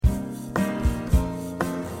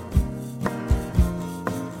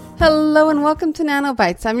Hello and welcome to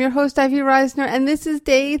Nanobites. I'm your host, Ivy Reisner, and this is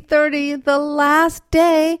day 30, the last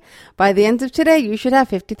day. By the end of today, you should have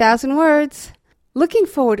 50,000 words. Looking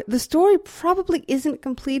forward, the story probably isn't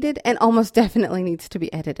completed and almost definitely needs to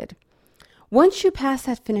be edited. Once you pass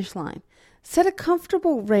that finish line, set a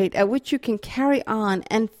comfortable rate at which you can carry on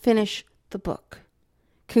and finish the book.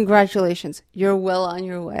 Congratulations, you're well on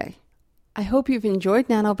your way. I hope you've enjoyed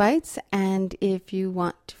Nanobites, and if you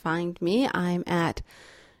want to find me, I'm at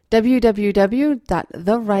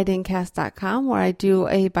www.thewritingcast.com, where I do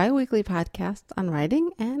a bi-weekly podcast on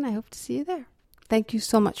writing, and I hope to see you there. Thank you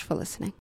so much for listening.